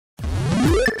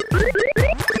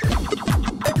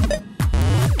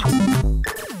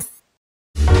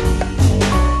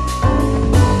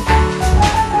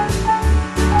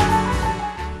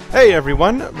Hey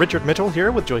everyone, Richard Mitchell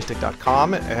here with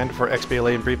Joystick.com, and for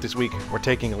XBLA in Brief this week, we're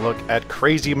taking a look at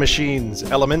Crazy Machines,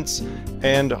 Elements,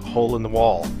 and Hole in the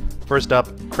Wall. First up,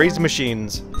 Crazy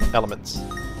Machines, Elements.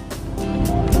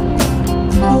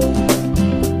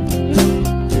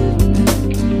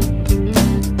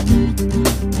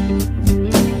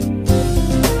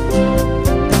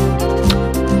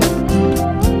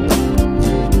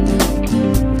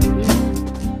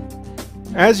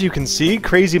 As you can see,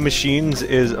 Crazy Machines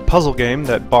is a puzzle game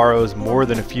that borrows more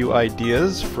than a few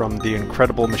ideas from the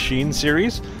Incredible Machine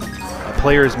series.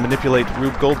 Players manipulate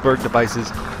Rube Goldberg devices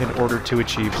in order to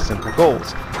achieve simple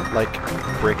goals, like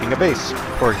breaking a vase,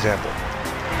 for example.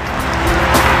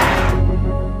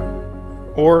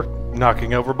 Or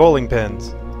knocking over bowling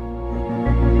pins.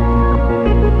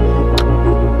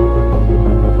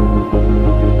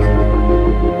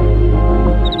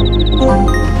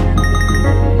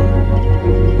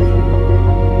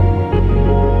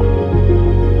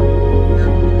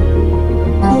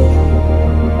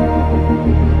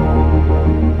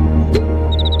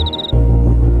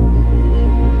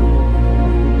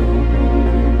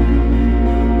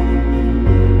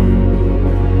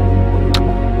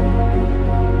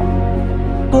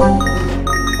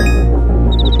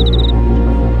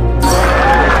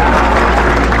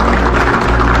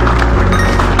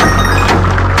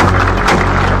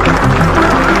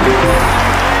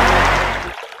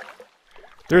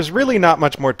 There's really not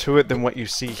much more to it than what you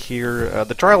see here.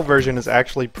 The trial version is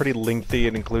actually pretty lengthy.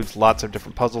 It includes lots of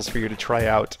different puzzles for you to try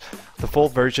out. The full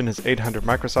version is 800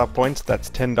 Microsoft points, that's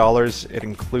 $10. It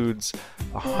includes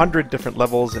 100 different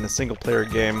levels in a single player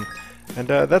game. And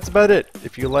that's about it.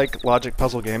 If you like logic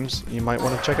puzzle games, you might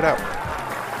want to check it out.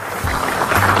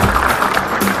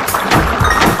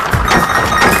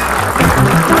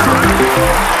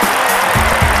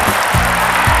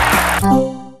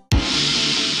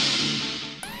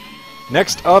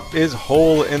 Next up is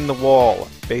Hole in the Wall,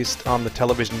 based on the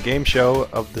television game show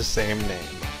of the same name.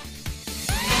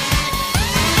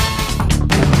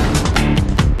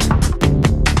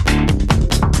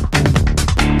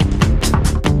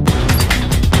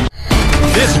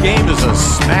 This game is a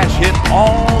smash hit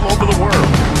all over the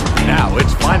world. Now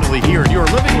it's finally here in your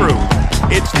living room.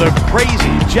 It's the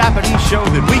crazy Japanese show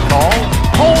that we call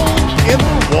Hole in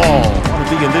the Wall. Want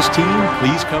to be in this team?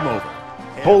 Please come over.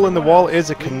 Hole in the Wall is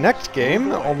a Kinect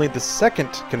game, only the second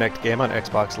Kinect game on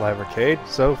Xbox Live Arcade,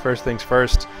 so first things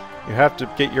first, you have to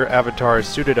get your avatar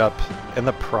suited up in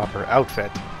the proper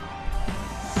outfit.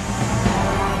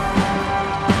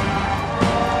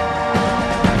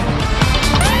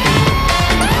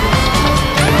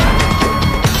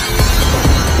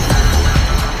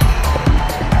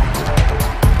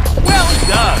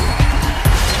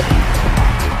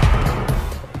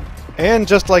 And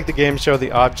just like the game show,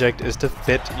 the object is to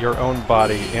fit your own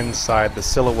body inside the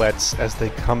silhouettes as they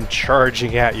come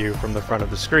charging at you from the front of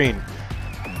the screen.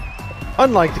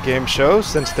 Unlike the game show,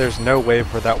 since there's no way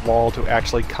for that wall to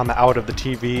actually come out of the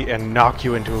TV and knock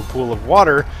you into a pool of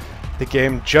water, the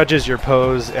game judges your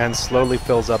pose and slowly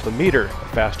fills up a meter.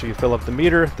 The faster you fill up the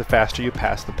meter, the faster you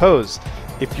pass the pose.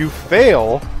 If you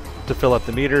fail to fill up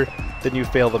the meter, then you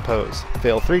fail the pose.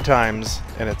 Fail 3 times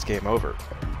and it's game over.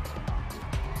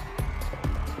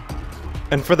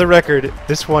 And for the record,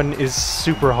 this one is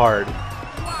super hard.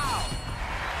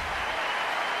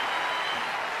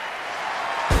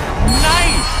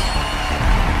 Nice!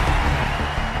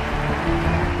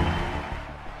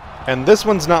 And this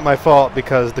one's not my fault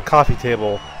because the coffee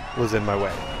table was in my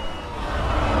way.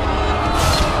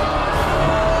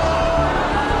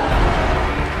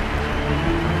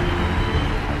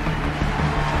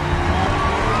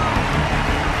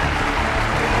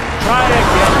 Try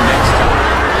again next time.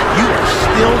 You are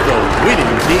still the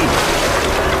winning team.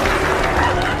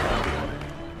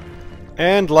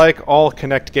 And like all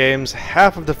Kinect games,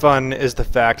 half of the fun is the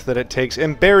fact that it takes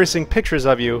embarrassing pictures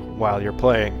of you while you're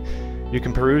playing. You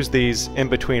can peruse these in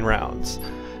between rounds,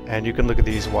 and you can look at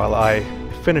these while I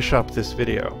finish up this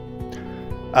video.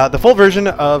 The full version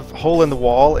of Hole in the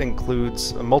Wall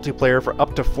includes a multiplayer for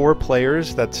up to 4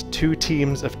 players. That's 2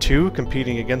 teams of 2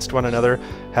 competing against one another,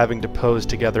 having to pose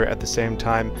together at the same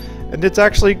time. And it's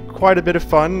actually quite a bit of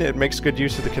fun. It makes good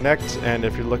use of the Kinect, and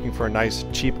if you're looking for a nice,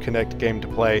 cheap Kinect game to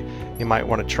play, you might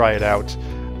want to try it out.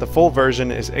 The full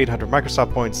version is 800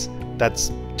 Microsoft points. That's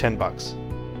 $10.